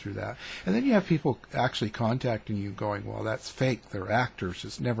you go through that, and then you have people actually contacting you going, well, that's fake, they're actors,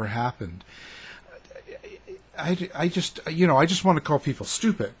 it's never happened. I just want to call people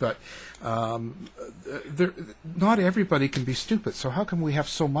stupid, but not everybody can be stupid, so how come we have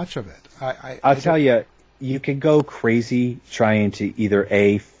so much of it? I'll tell you, you can go crazy trying to either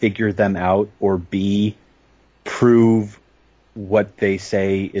A, figure them out, or B, prove what they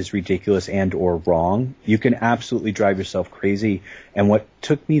say is ridiculous and or wrong. You can absolutely drive yourself crazy. And what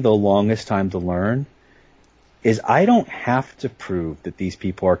took me the longest time to learn is I don't have to prove that these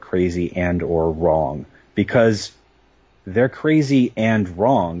people are crazy and or wrong, because they're crazy and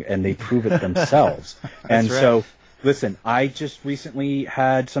wrong, and they prove it themselves. And right. So, listen, I just recently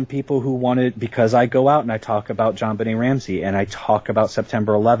had some people who wanted, because I go out and I talk about JonBenet Ramsey, and I talk about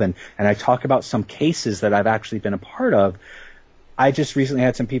September 11, and I talk about some cases that I've actually been a part of. I just recently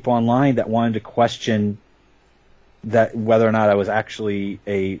had some people online that wanted to question that whether or not I was actually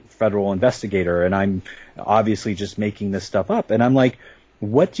a federal investigator, and I'm obviously just making this stuff up. And I'm like,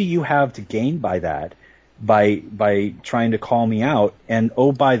 what do you have to gain by that, by trying to call me out? And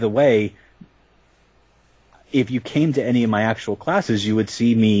oh, by the way, if you came to any of my actual classes, you would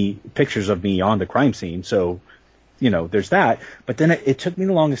see pictures of me on the crime scene. So, there's that. But then it took me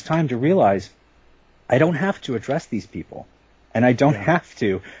the longest time to realize I don't have to address these people. And I don't have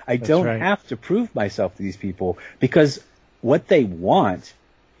to. I don't have to prove myself to these people, because what they want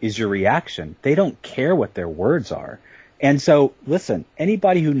is your reaction. They don't care what their words are. And so, listen,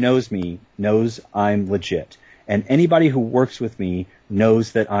 anybody who knows me knows I'm legit. And anybody who works with me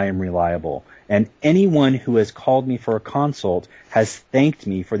knows that I am reliable. And anyone who has called me for a consult has thanked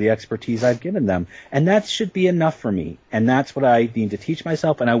me for the expertise I've given them. And that should be enough for me. And that's what I need to teach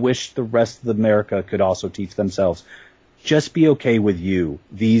myself. And I wish the rest of America could also teach themselves. Just be okay with you.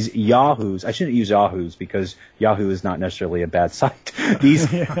 These yahoos, I shouldn't use yahoos because Yahoo is not necessarily a bad site.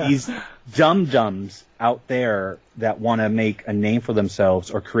 These dum-dums out there that want to make a name for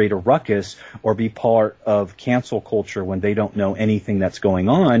themselves or create a ruckus or be part of cancel culture when they don't know anything that's going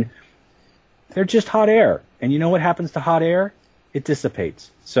on, they're just hot air. And you know what happens to hot air? It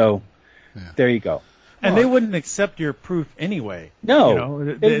dissipates. So there you go. And they wouldn't accept your proof anyway. No,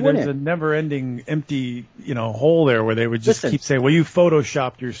 there's a never-ending empty, hole there where they would just keep saying, well, you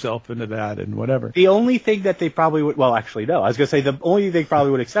photoshopped yourself into that and whatever. The only thing that they probably would, well, actually, no. I was going to say the only thing they probably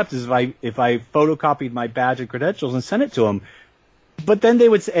would accept is if I photocopied my badge and credentials and sent it to them. But then they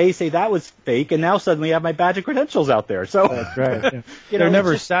would say that was fake, and now suddenly I have my badge and credentials out there. So that's right. Yeah. They're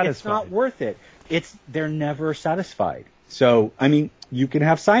never satisfied. It's not worth it. They're never satisfied. So, I mean, you can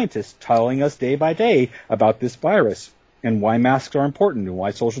have scientists telling us day by day about this virus and why masks are important and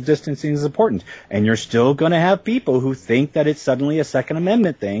why social distancing is important. And you're still going to have people who think that it's suddenly a Second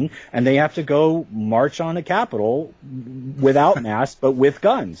Amendment thing and they have to go march on the Capitol without masks but with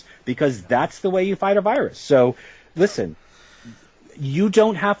guns, because that's the way you fight a virus. So, listen, you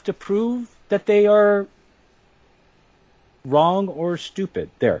don't have to prove that they are wrong or stupid.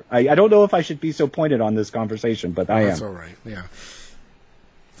 There. I don't know if I should be so pointed on this conversation, but I am. That's all right. Yeah.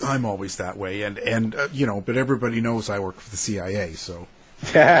 I'm always that way, and but everybody knows I work for the CIA, so.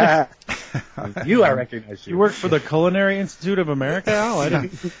 I recognize you. You work for the Culinary Institute of America, Al? I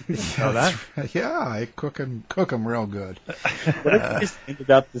didn't know that. Yeah, I cook them real good. What if we just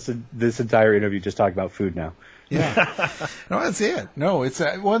ended up this entire interview just talking about food now? Yeah. No, that's it. No, it's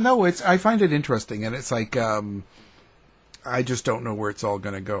I find it interesting, and it's like I just don't know where it's all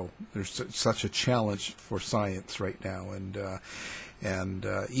going to go. There's such a challenge for science right now, and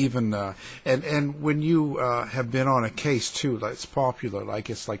when you have been on a case too, that's popular, like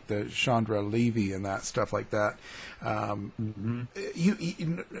it's like the Chandra Levy and that stuff like that.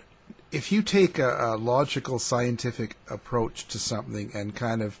 If you take a logical scientific approach to something and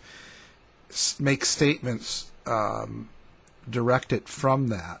kind of make statements directed from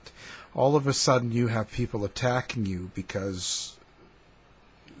that, all of a sudden you have people attacking you because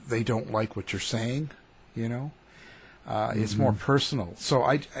they don't like what you're saying, It's more personal. So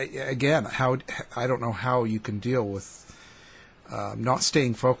I don't know how you can deal with not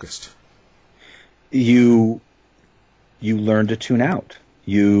staying focused. You learn to tune out.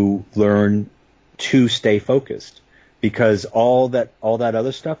 You learn to stay focused, because all that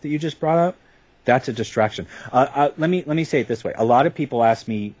other stuff that you just brought up, that's a distraction. Let me say it this way. A lot of people ask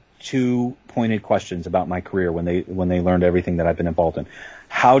me two pointed questions about my career when they learned everything that I've been involved in.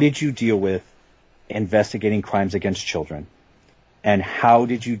 How did you deal with investigating crimes against children? And how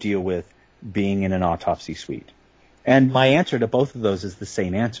did you deal with being in an autopsy suite? And my answer to both of those is the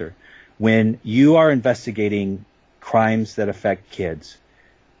same answer. When you are investigating crimes that affect kids,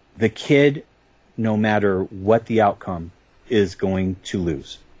 the kid, no matter what the outcome, is going to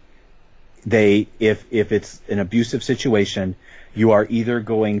lose. If it's an abusive situation, you are either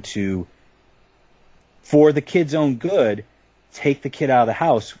going to, for the kid's own good, take the kid out of the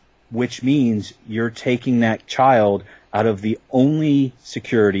house, which means you're taking that child out of the only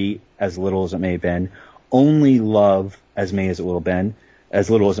security, as little as it may have been, only love, as little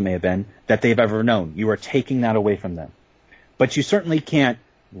as it may have been, that they've ever known. You are taking that away from them. But you certainly can't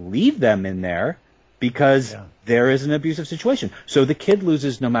leave them in there because there is an abusive situation. So the kid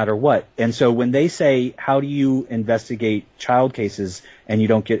loses no matter what. And so when they say, how do you investigate child cases and you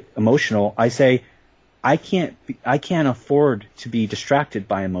don't get emotional, I say, I can't afford to be distracted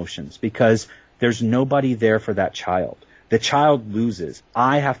by emotions because there's nobody there for that child. The child loses.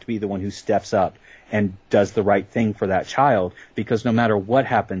 I have to be the one who steps up and does the right thing for that child, because no matter what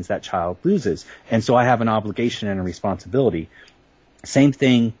happens, that child loses. And so I have an obligation and a responsibility. Same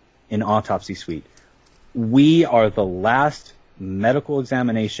thing in Autopsy Suite. We are the last medical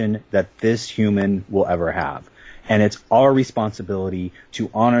examination that this human will ever have. And it's our responsibility to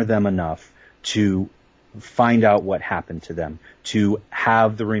honor them enough to find out what happened to them, to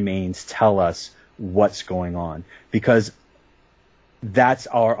have the remains tell us what's going on, because that's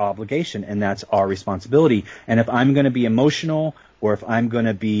our obligation and that's our responsibility. And if I'm going to be emotional, or if I'm going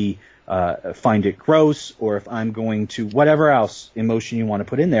to be find it gross, or if I'm going to whatever else emotion you want to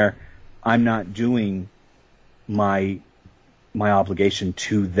put in there, I'm not doing my obligation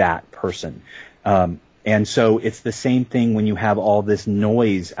to that person. And so it's the same thing when you have all this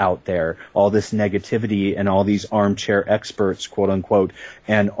noise out there, all this negativity and all these armchair experts, quote unquote,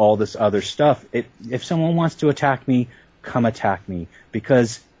 and all this other stuff. If someone wants to attack me, come attack me,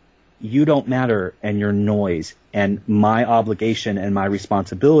 because you don't matter and you're noise. And my obligation and my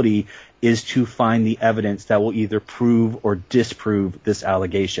responsibility is to find the evidence that will either prove or disprove this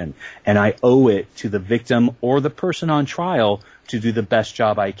allegation. And I owe it to the victim or the person on trial to do the best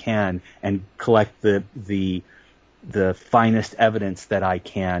job I can and collect the finest evidence that I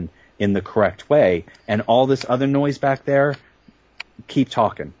can in the correct way. And all this other noise back there, keep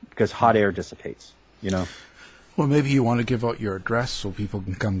talking, because hot air dissipates, you know? Well, maybe you want to give out your address so people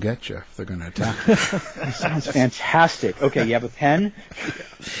can come get you if they're going to attack you. That sounds fantastic. Okay, you have a pen?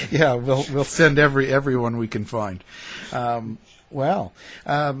 Yeah, we'll send everyone we can find.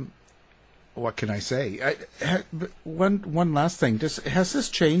 What can I say? One last thing. Has this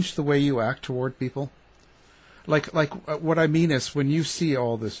changed the way you act toward people? Like what I mean is, when you see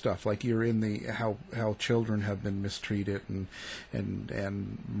all this stuff, like you're in the how children have been mistreated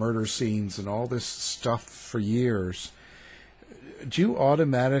and murder scenes and all this stuff for years, do you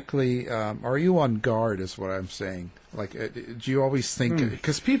automatically are you on guard? Is what I'm saying. Like, do you always think,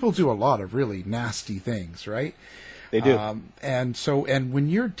 because people do a lot of really nasty things, right? They do. And when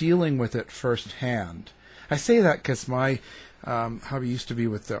you're dealing with it firsthand, I say that because my hubby used to be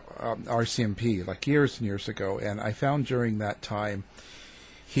with the RCMP like years and years ago, and I found during that time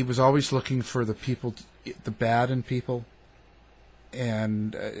he was always looking for the people, the bad in people,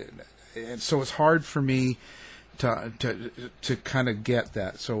 and so it's hard for me to kind of get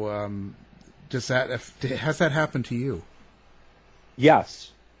that. So has that happened to you?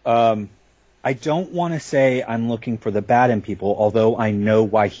 Yes. I don't want to say I'm looking for the bad in people, although I know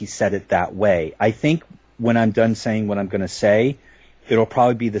why he said it that way. I think when I'm done saying what I'm going to say, it'll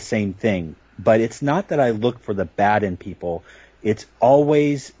probably be the same thing. But it's not that I look for the bad in people. It's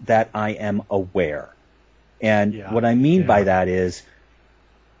always that I am aware. And what I mean by that is,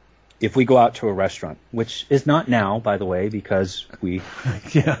 if we go out to a restaurant, which is not now, by the way, because we...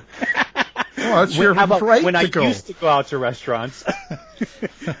 Well, that's your right when to I go. used to go out to restaurants,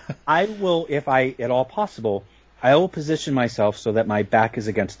 I will, if I at all possible, I will position myself so that my back is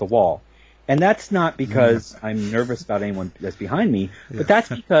against the wall. And that's not because I'm nervous about anyone that's behind me, but that's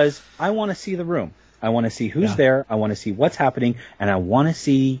because I want to see the room. I want to see who's there. I want to see what's happening, and I want to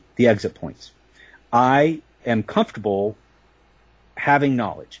see the exit points. I am comfortable having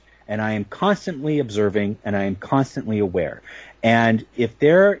knowledge, and I am constantly observing, and I am constantly aware. And if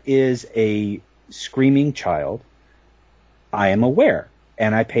there is a screaming child, I am aware,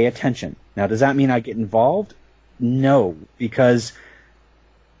 and I pay attention. Now, does that mean I get involved? No, because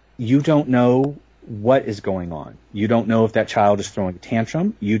you don't know what is going on. You don't know if that child is throwing a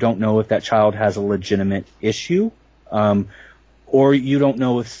tantrum. You don't know if that child has a legitimate issue, or you don't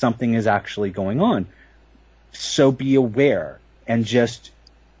know if something is actually going on. So be aware, and just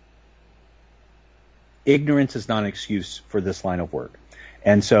ignorance is not an excuse for this line of work.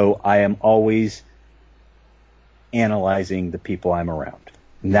 And so I am always analyzing the people I'm around.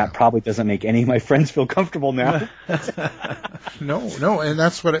 And that probably doesn't make any of my friends feel comfortable now. No, and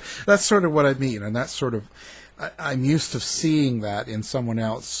that's sort of what I mean, and that's sort of, I'm used to seeing that in someone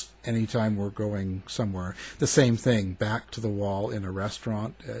else anytime we're going somewhere. The same thing, back to the wall in a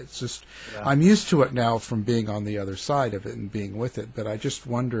restaurant. It's just, I'm used to it now from being on the other side of it and being with it, but I just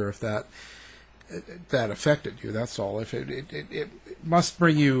wonder if that affected you, that's all. If it must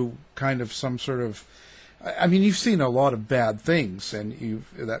bring you kind of some sort of, I mean, you've seen a lot of bad things, and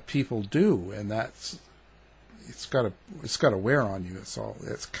that people do, and it's got to wear on you.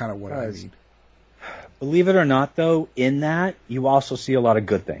 It's kind of what I mean. Believe it or not, though, in that you also see a lot of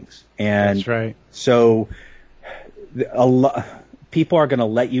good things, and That's right. So people are going to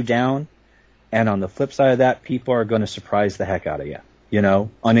let you down, and on the flip side of that, people are going to surprise the heck out of you, you know,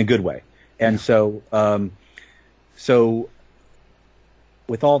 in a good way. And so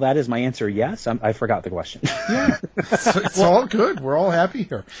with all that, is my answer yes? I forgot the question. Yeah, it's all good. We're all happy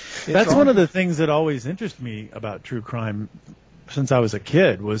here. That's one of the things that always interested me about true crime since I was a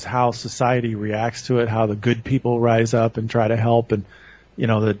kid, was how society reacts to it, how the good people rise up and try to help, and, you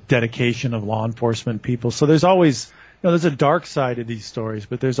know, the dedication of law enforcement people. So there's always, you know, there's a dark side of these stories,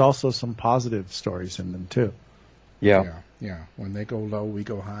 but there's also some positive stories in them too. Yeah. When they go low, we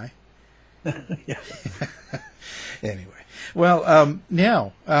go high. Yeah. Anyway, well,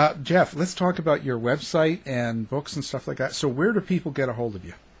 now, Jeff, let's talk about your website and books and stuff like that. So where do people get a hold of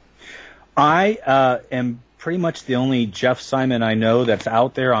you? I am pretty much the only Jeff Simon I know that's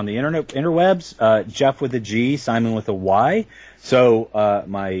out there on the interwebs. Jeff with a G, Simon with a Y. So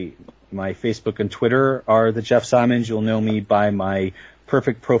my Facebook and Twitter are the Jeff Simons. You'll know me by my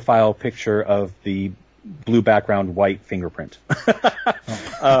perfect profile picture of the blue background, white fingerprint.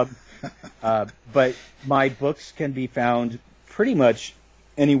 But my books can be found pretty much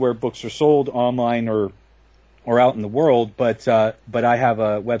anywhere books are sold, online or out in the world. But I have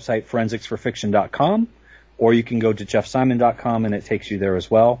a website, forensicsforfiction.com, or you can go to jeffsimon.com and it takes you there as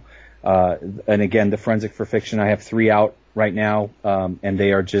well. And again, the Forensic for Fiction, I have 3 out right now, and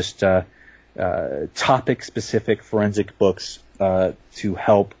they are just topic-specific forensic books to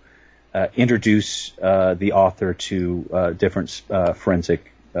help introduce the author to different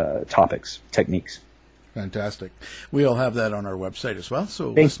forensic topics, techniques. Fantastic. We'll have that on our website as well, so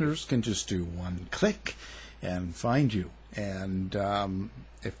listeners can just do one click and find you. And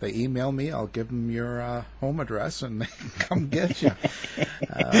if they email me, I'll give them your home address and they can come get you.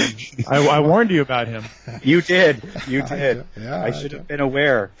 I warned you about him. You did. I should have been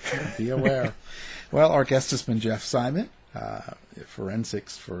aware. Be aware. Well, our guest has been Jeff Simon,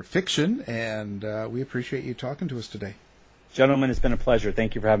 Forensics for Fiction, and we appreciate you talking to us today. Gentlemen, it's been a pleasure.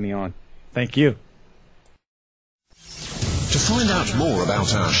 Thank you for having me on. Thank you. To find out more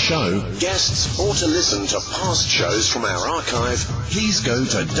about our show, guests, or to listen to past shows from our archive, please go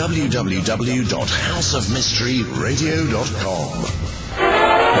to www.houseofmysteryradio.com.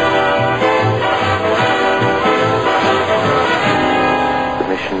 The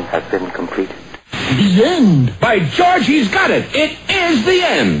mission has been completed. The end! By George, he's got it! It is the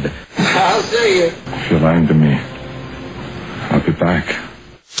end! I'll tell you. If you're lying to me, I'll be back.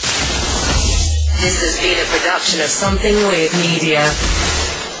 This has been a production of Something Weird Media.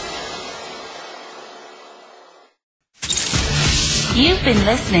 You've been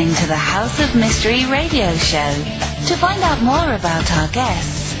listening to the House of Mystery radio show. To find out more about our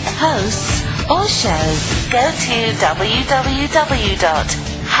guests, hosts, or shows, go to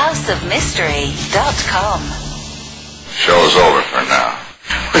www.houseofmystery.com. Show's over for now.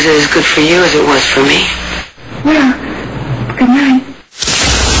 Was it as good for you as it was for me? Well, good night.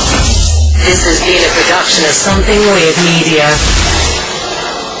 This has been a production of Something Weird Media.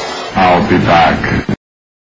 I'll be back.